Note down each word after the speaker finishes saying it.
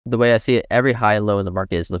the way I see it, every high and low in the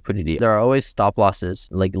market is liquidity. There are always stop losses,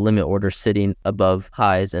 like limit orders sitting above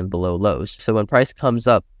highs and below lows. So when price comes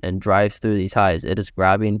up and drives through these highs, it is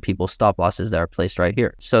grabbing people's stop losses that are placed right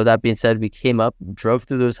here. So that being said, we came up, drove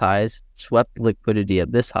through those highs, swept liquidity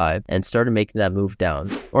at this high, and started making that move down.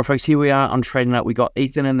 All right, folks, here we are on Trading Up. We got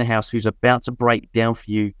Ethan in the house who's about to break down for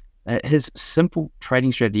you his simple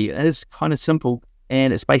trading strategy. It is kind of simple,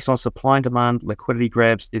 and it's based on supply and demand, liquidity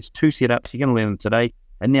grabs. It's 2 setups. You're going to learn them today.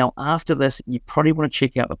 And now after this, you probably want to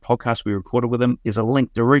check out the podcast we recorded with him. There's a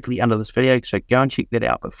link directly under this video, so go and check that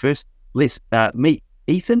out. But first, let's meet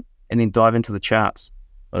Ethan and then dive into the charts.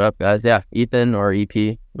 What up, guys? Yeah, Ethan or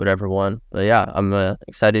EP, whatever one. But yeah, I'm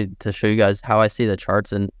excited to show you guys how I see the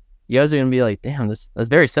charts. And you guys are going to be like, damn, that's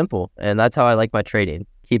very simple. And that's how I like my trading.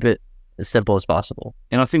 Keep it as simple as possible.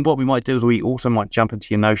 And I think what we might do is we also might jump into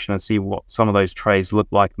your Notion and see what some of those trades look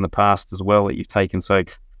like in the past as well that you've taken. So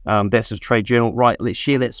that's his trade journal. Right, let's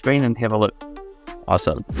share that screen and have a look.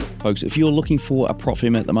 Awesome. Folks, if you're looking for a prop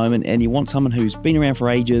firm at the moment and you want someone who's been around for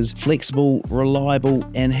ages, flexible, reliable,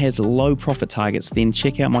 and has low profit targets, then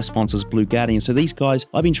check out my sponsors, Blue Guardian. So these guys,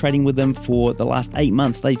 I've been trading with them for the last 8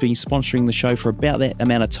 months. They've been sponsoring the show for about that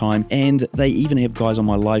amount of time, and they even have guys on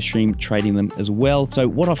my live stream trading them as well. So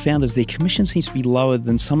what I've found is their commission seems to be lower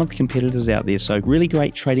than some of the competitors out there. So really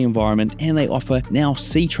great trading environment, and they offer now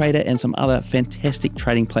CTrader and some other fantastic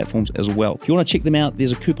trading platforms as well. If you want to check them out,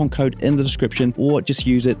 there's a coupon code in the description, or just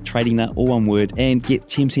use it, Trading Nut, all one word, and get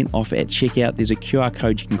 10% off at checkout. There's a QR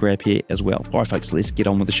code you can grab here as well. All right, folks, let's get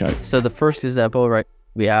on with the show. So the first example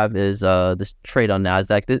we have is this trade on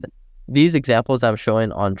NASDAQ. These examples I'm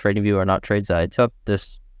showing on TradingView are not trades that I took.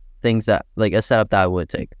 There's things that, like a setup that I would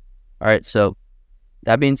take. All right, so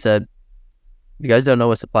that being said, if you guys don't know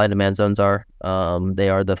what supply and demand zones are, they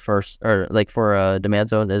are the first, or like for a demand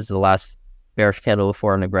zone is the last bearish candle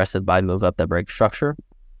before an aggressive buy move up that breaks structure.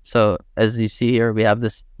 So as you see here, we have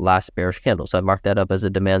this last bearish candle. So I marked that up as a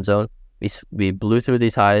demand zone. We blew through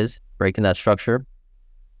these highs, breaking that structure.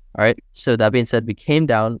 All right. So that being said, we came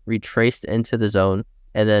down, retraced into the zone,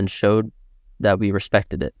 and then showed that we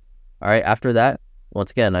respected it. All right. After that, once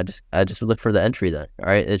again, I just look for the entry then. All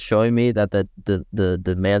right. It's showing me that the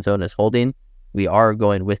demand zone is holding. We are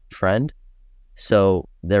going with trend. So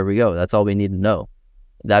there we go. That's all we need to know.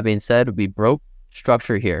 That being said, we broke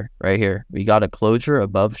structure here, right here. We got a closure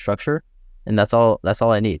above structure, and that's all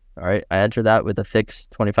I need. All right, I enter that with a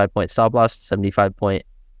fixed 25-point stop loss, 75-point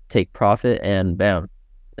take profit, and bam,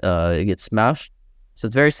 it gets smashed. So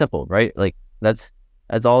it's very simple, right? Like that's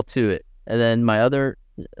all to it. And then my other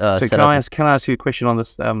so can I ask you a question on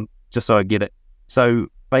this, just so I get it? So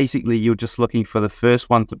basically, you're just looking for the first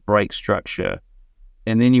one to break structure,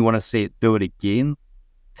 and then you want to see it do it again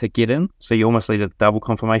to get in, so you almost need a double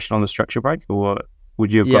confirmation on the structure break, or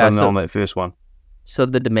would you have got in on that first one? So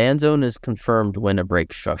the demand zone is confirmed when it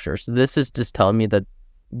breaks structure. So this is just telling me that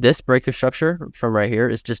this break of structure from right here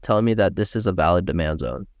is just telling me that this is a valid demand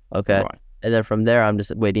zone. Okay. Right. And then from there, I'm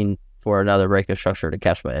just waiting for another break of structure to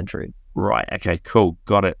catch my entry. Right. Okay. Cool.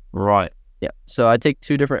 Got it. Right. Yeah. So I take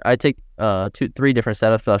three different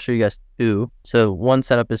setups, but I'll show you guys two. So one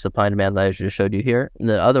setup is supply and demand that I just showed you here, and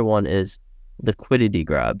the other one is liquidity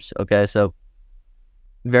grabs. Okay, so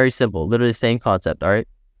very simple, literally same concept. All right,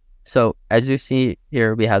 so as you see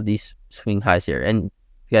here, we have these swing highs here, and if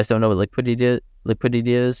you guys don't know what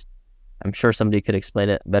liquidity is, I'm sure somebody could explain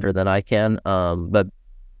it better than I can. But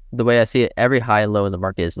the way I see it, every high and low in the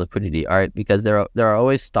market is liquidity. All right, because there are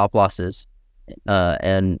always stop losses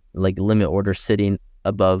and like limit orders sitting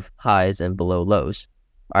above highs and below lows.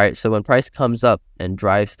 All right, so when price comes up and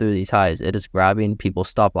drives through these highs, it is grabbing people's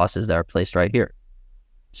stop losses that are placed right here.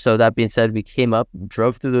 So that being said, we came up,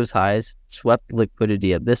 drove through those highs, swept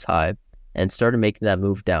liquidity at this high, and started making that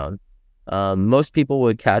move down. Most people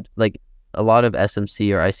would catch, like a lot of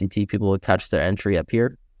SMC or ICT people would catch their entry up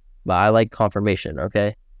here, but I like confirmation,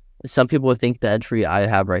 okay? Some people would think the entry I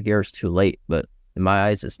have right here is too late, but in my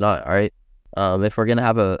eyes, it's not, all right? If we're going to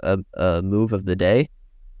have a move of the day,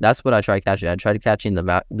 that's what I try catching. I try catching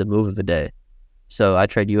the move of the day. So I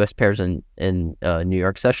trade U.S. pairs in New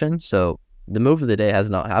York session. So the move of the day has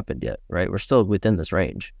not happened yet, right? We're still within this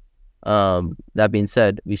range. That being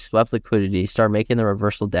said, we swept liquidity, start making the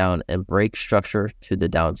reversal down, and break structure to the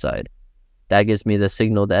downside. That gives me the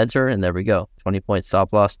signal to enter, and there we go. 20-point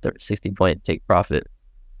stop loss, 60-point take profit.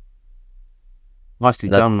 Nicely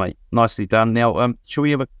done, mate. Nicely done. Now, should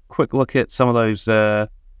we have a quick look at some of those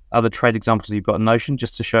other trade examples you've got in Notion,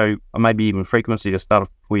 just to show, or maybe even frequency to start off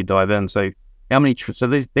before you dive in? So how many, so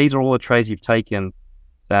these are all the trades you've taken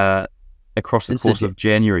across the course of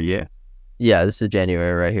January, yeah? Yeah, this is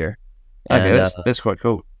January right here. Okay, that's quite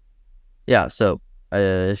cool. Yeah, so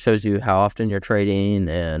It shows you how often you're trading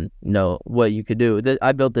and what you could do.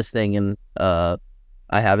 I built this thing and I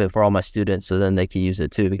have it for all my students, so then they can use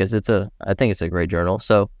it too, because I think it's a great journal.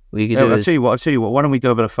 So what you can do I'll tell you what. Why don't we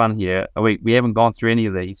do a bit of fun here? We haven't gone through any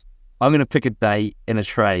of these. I'm going to pick a day in a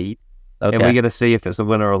trade, and we're going to see if it's a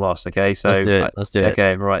winner or loss. Okay, so let's do it.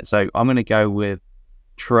 Okay, right. So I'm going to go with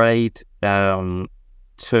trade 2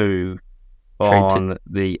 on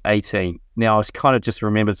the 18th. Now I kind of just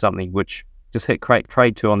remembered something, which just hit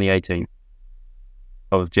trade 2 on the 18th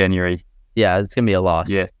of January. Yeah, it's going to be a loss.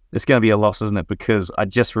 Yeah, it's going to be a loss, isn't it? Because I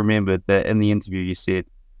just remembered that in the interview you said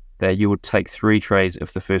that you would take 3 trades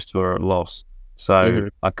if the first 2 are a loss. So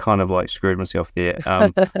I kind of like screwed myself there.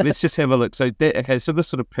 Let's just have a look. So this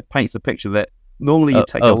sort of paints the picture that normally you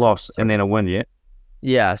take a loss and then a win, yeah?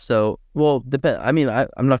 Yeah, so, well, I mean,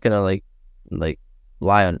 I'm not going to like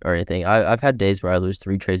lie on or anything. I've had days where I lose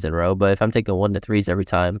 3 trades in a row, but if I'm taking 1 to 3s every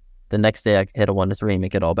time, the next day I can hit a 1 to 3 and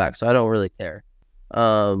make it all back. So I don't really care.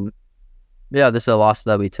 Yeah, this is a loss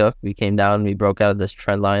that we took. We came down, we broke out of this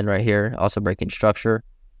trend line right here, also breaking structure.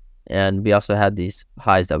 And we also had these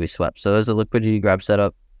highs that we swept. So it was a liquidity grab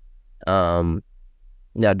setup. Yeah,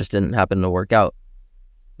 it just didn't happen to work out.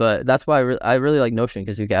 But that's why I really like Notion,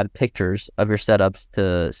 because you can add pictures of your setups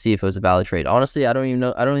to see if it was a valid trade. Honestly, I don't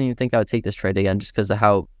even think I would take this trade again, just because of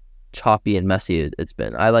how choppy and messy it's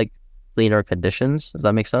been. I like cleaner conditions, if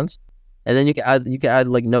that makes sense. And then you can add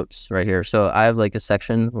like notes right here. So I have like a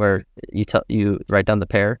section where you write down the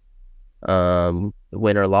pair,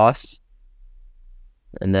 win or loss,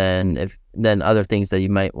 and then other things that you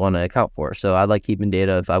might want to account for. So I like keeping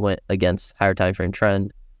data if I went against higher time frame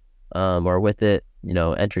trend, or with it,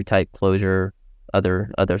 entry type, closure,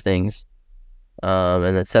 other things,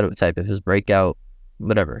 and then setup type if it's breakout,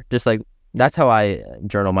 whatever. Just like that's how I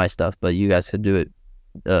journal my stuff, but you guys could do it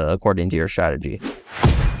according to your strategy.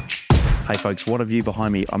 Hey folks, what a view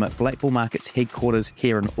behind me. I'm at BLACKBULL Markets headquarters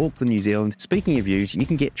here in Auckland, New Zealand. Speaking of views, you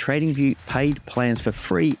can get TradingView paid plans for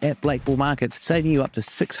free at BLACKBULL Markets, saving you up to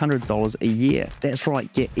 $600 a year. That's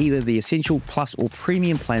right, get either the Essential, Plus or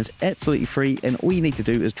Premium plans absolutely free, and all you need to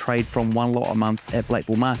do is trade from 1 lot a month at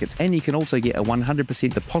BLACKBULL Markets. And you can also get a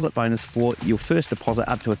 100% deposit bonus for your first deposit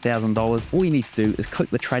up to $1,000. All you need to do is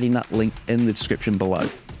click the Trading Nut link in the description below.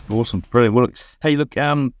 Awesome. Brilliant. Well, hey, look,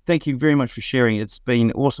 thank you very much for sharing. It's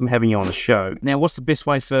been awesome having you on the show. Now, what's the best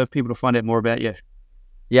way for people to find out more about you?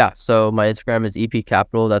 Yeah, so my Instagram is EP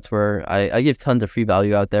Capital. That's where I give tons of free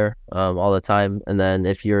value out there all the time. And then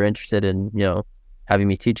if you're interested in, having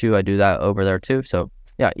me teach you, I do that over there too. So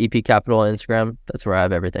yeah, EP Capital on Instagram. That's where I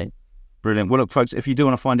have everything. Brilliant. Well, look, folks, if you do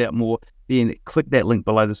want to find out more, then click that link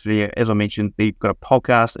below this video. As I mentioned, they've got a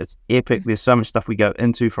podcast. It's epic. There's so much stuff we go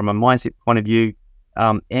into from a mindset point of view,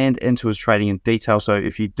 and into his trading in detail. So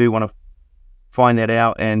if you do want to find that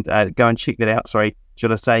out and go and check that out, sorry,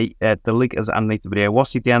 should I say, the link is underneath the video.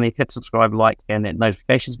 Whilst you're down there, hit subscribe, like, and that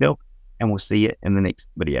notifications bell, and we'll see you in the next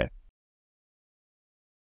video.